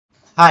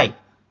Hi,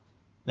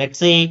 let's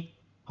see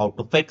how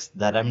to fix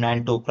the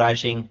Remnant 2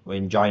 crashing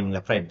when joining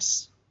the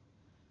friends.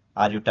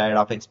 Are you tired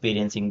of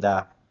experiencing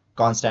the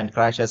constant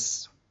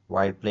crashes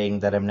while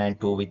playing the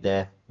Remnant 2 with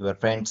your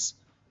friends?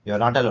 You are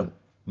not alone.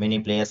 Many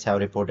players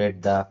have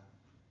reported the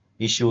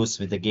issues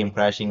with the game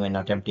crashing when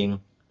attempting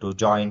to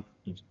join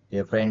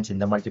their friends in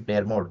the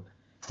multiplayer mode.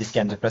 This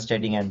can be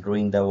frustrating and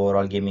ruin the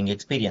overall gaming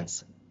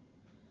experience.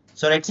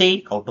 So let's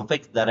see how to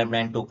fix the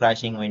Remnant 2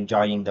 crashing when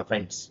joining the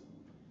friends.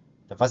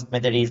 The first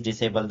method is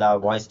disable the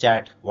voice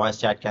chat.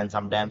 Voice chat can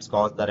sometimes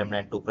cause the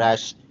remnant to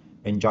crash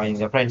when joining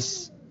the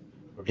friends.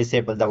 To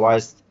disable the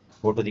voice,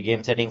 go to the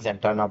game settings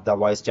and turn off the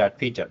voice chat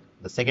feature.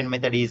 The second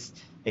method is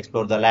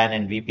explore the LAN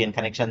and VPN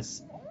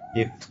connections.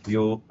 If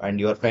you and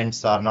your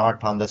friends are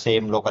not on the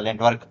same local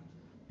network,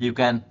 you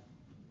can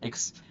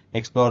ex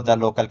explore the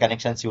local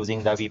connections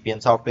using the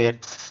VPN software.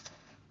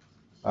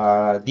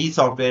 These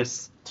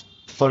softwares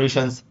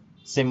solutions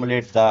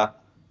simulate the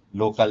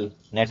local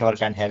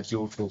network and help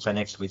you to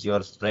connect with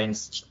your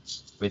friends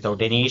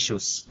without any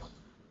issues.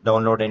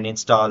 Download and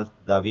install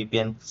the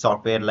VPN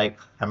software like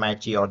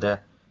Hamachi or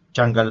the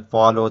Jungle.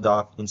 Follow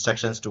the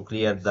instructions to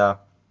create the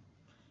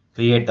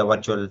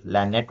virtual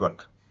LAN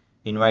network.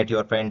 Invite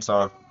your friends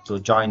or to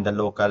join the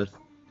local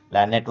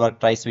LAN network.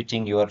 Try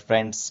switching your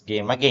friends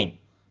game again.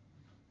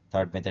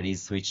 Third method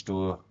is switch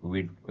to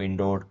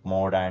windowed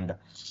mode and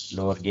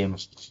lower game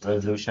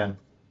resolution.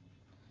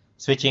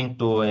 Switching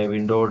to a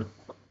windowed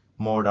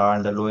mode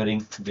and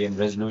lowering game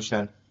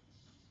resolution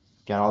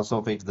can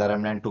also fix the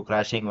remnant to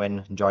crashing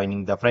when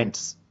joining the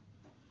friends.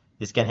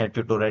 This can help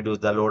you to reduce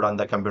the load on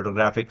the computer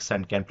graphics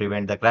and can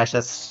prevent the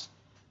crashes.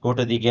 Go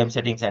to the game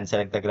settings and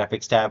select the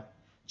graphics tab.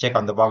 Check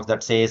on the box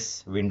that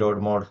says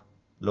windowed mode.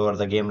 Lower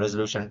the game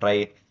resolution.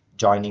 Try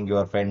joining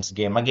your friend's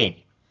game again.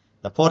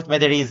 The fourth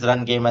method is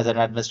run game as an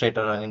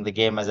administrator. Running the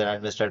game as an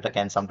administrator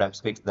can sometimes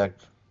fix the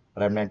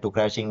remnant to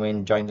crashing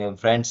when joining a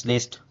friends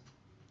list.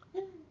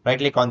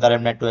 Right-click on the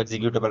remnant to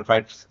executable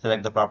file,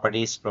 select the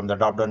properties from the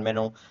drop-down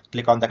menu,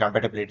 click on the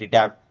compatibility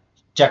tab,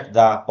 check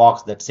the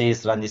box that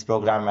says run this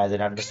program as an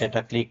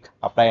administrator, click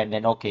apply and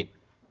then OK.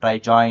 Try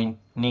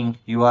joining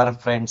your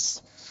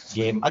friend's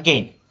game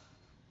again.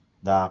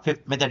 The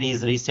fifth method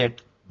is reset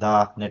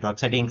the network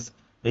settings.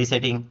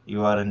 Resetting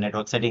your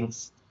network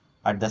settings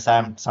at the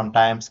same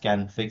sometimes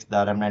can fix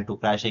the remnant to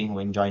crashing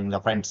when joining the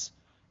friends.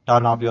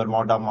 Turn off your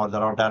modem or the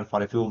router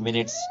for a few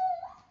minutes,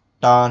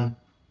 turn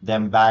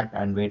them back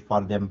and wait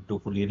for them to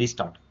fully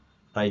restart.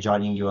 Try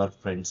joining your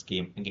friend's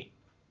game again.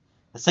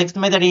 The sixth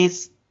method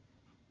is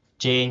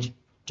change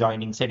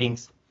joining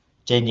settings.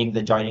 Changing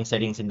the joining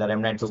settings in the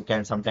Remnant 2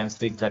 can sometimes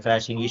fix the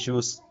crashing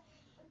issues.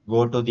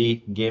 Go to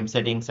the game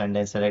settings and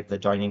then select the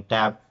joining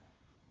tab.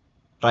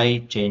 Try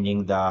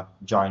changing the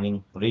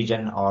joining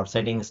region or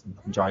settings,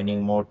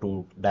 joining mode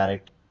to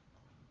direct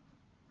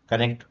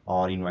connect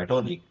or invite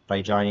only.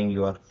 Try joining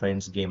your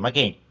friend's game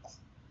again.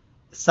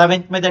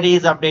 Seventh method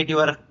is update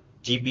your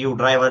GPU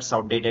drivers.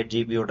 Outdated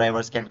GPU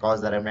drivers can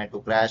cause the remnant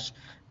to crash.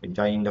 When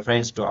joining the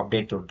friends to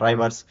update your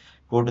drivers,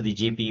 go to the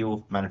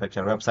GPU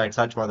manufacturer website,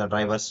 search for the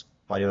drivers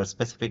for your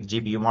specific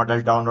GPU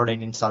model, download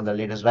and install the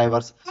latest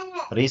drivers,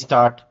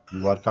 restart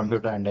your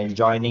computer and then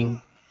joining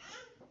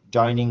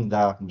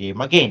the game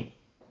again.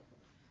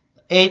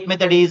 Eighth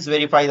method is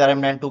verify the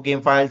remnant to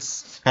game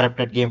files.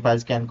 Corrupted game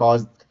files can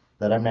cause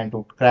the remnant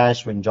to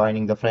crash when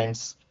joining the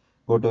friends.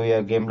 Go to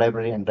your game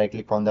library and right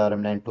click on the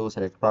remnant to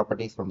select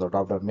properties from the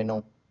drop down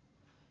menu.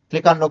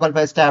 Click on local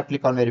files tab,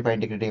 click on verify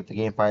integrity of the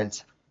game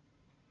files.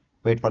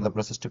 Wait for the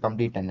process to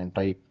complete and then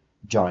try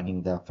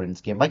joining the friends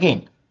game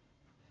again.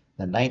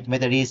 The ninth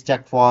method is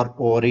check for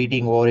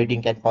overheating.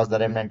 Overheating can cause the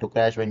remnant to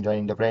crash when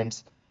joining the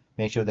friends.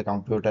 Make sure the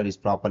computer is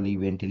properly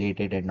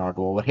ventilated and not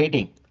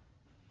overheating.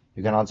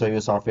 You can also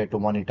use software to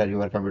monitor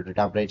your computer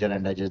temperature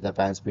and adjust the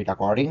fan speed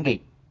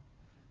accordingly.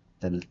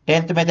 The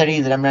 10th method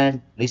is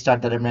remnant.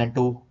 Restart the remnant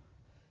 2.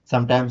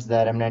 Sometimes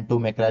the remnant 2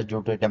 may crash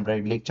due to a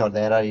temporary glitch or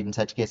the error. In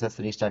such cases,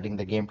 restarting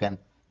the game can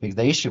fix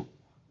the issue.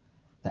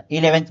 The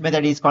 11th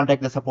method is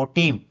contact the support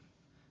team.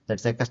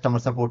 That's a customer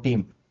support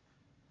team.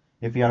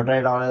 If you have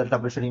tried all other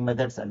troubleshooting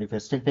methods and if you're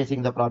still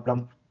facing the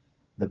problem,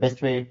 the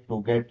best way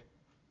to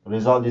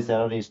resolve this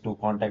error is to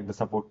contact the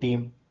support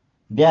team.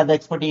 They are the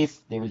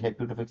expertise. They will help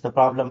you to fix the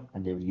problem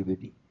and they will give you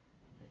the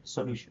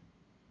solution.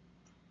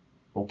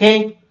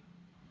 Okay,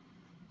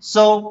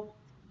 so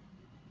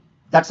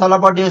that's all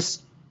about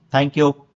this. Thank you.